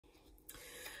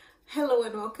Hello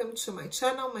and welcome to my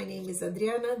channel. My name is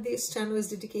Adriana. This channel is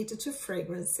dedicated to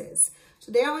fragrances.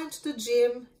 Today I went to the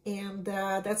gym and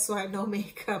that's why no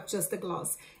makeup, just a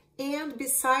gloss. And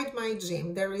beside my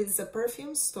gym there is a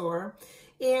perfume store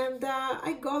and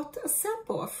I got a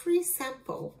sample, a free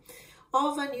sample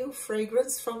of a new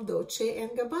fragrance from Dolce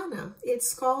 & Gabbana.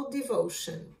 It's called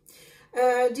Devotion.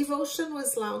 Devotion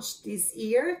was launched this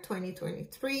year,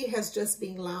 2023, has just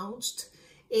been launched.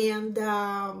 And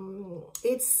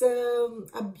it's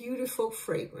a beautiful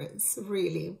fragrance,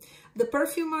 really. The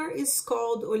perfumer is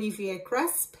called Olivier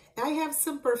Cresp. I have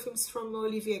some perfumes from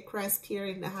Olivier Cresp here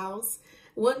in the house.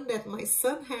 One that my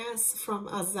son has from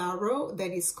Azzaro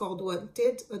that is called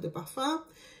Wanted de Parfum.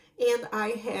 And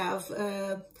I have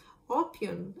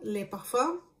Opium Le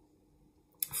Parfum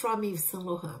from Yves Saint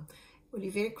Laurent.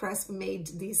 Olivier Cresp made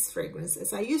these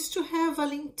fragrances. I used to have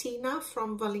Valentina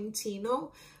from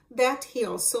Valentino that he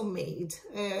also made.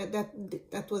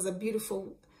 That was a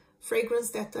beautiful fragrance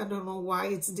that I don't know why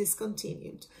it's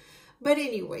discontinued. But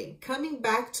anyway, coming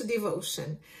back to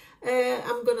Devotion,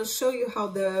 I'm gonna show you how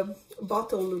the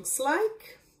bottle looks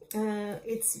like.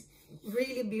 It's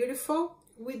really beautiful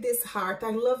with this heart.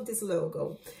 I love this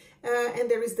logo.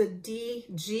 And there is the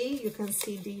DG, you can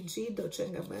see DG, Dolce &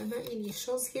 Gabbana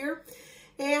initials here.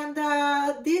 And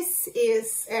this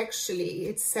is actually,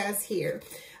 it says here,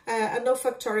 an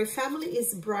olfactory family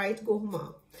is bright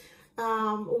gourmand.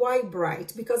 Why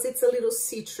bright? Because it's a little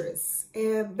citrus,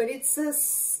 but it's a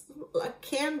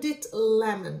candied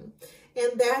lemon,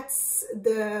 and that's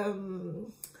the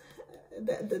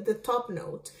top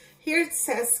note. Here it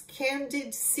says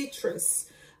candied citrus,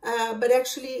 but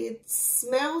actually it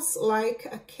smells like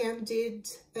a candied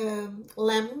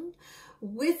lemon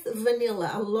with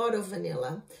vanilla, a lot of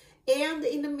vanilla. And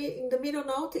in the middle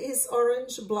note is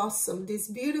orange blossom, this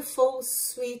beautiful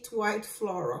sweet white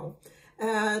floral.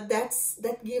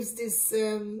 That gives this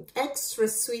extra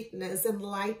sweetness and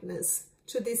lightness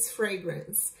to this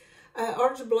fragrance.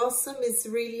 Orange blossom is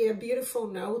really a beautiful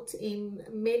note in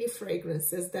many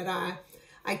fragrances that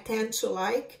I tend to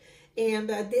like, and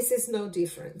this is no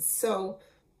different. So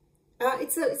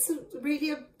it's really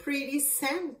a pretty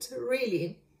scent,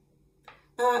 really.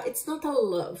 It's not a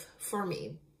love for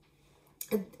me,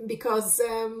 because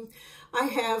I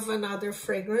have another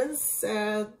fragrance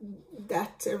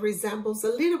that resembles a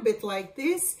little bit like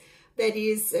this, that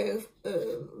is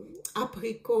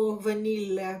Apricot,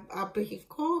 Vanille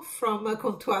Abricot from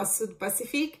Comptoir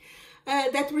Pacifique,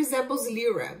 that resembles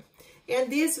Lira,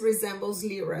 and this resembles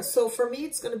Lira. So for me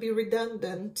it's going to be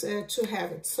redundant to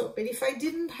have it. So, but if I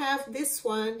didn't have this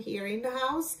one here in the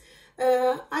house,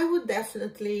 I would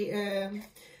definitely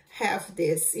have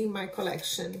this in my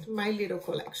collection, my little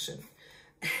collection.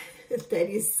 That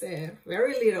is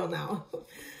very little now.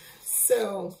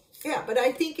 So yeah, but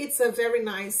I think it's a very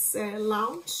nice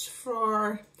launch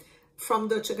from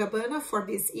Dolce Gabbana for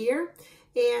this year,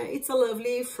 and it's a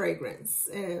lovely fragrance,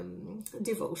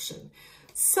 Devotion.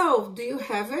 So do you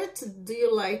have it? Do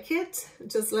you like it?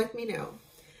 Just let me know.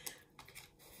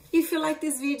 If you like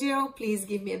this video, please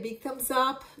give me a big thumbs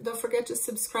up. Don't forget to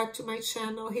subscribe to my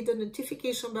channel, hit the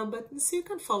notification bell button so you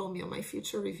can follow me on my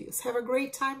future reviews. Have a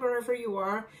great time wherever you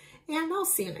are, and I'll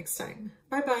see you next time.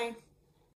 Bye-bye.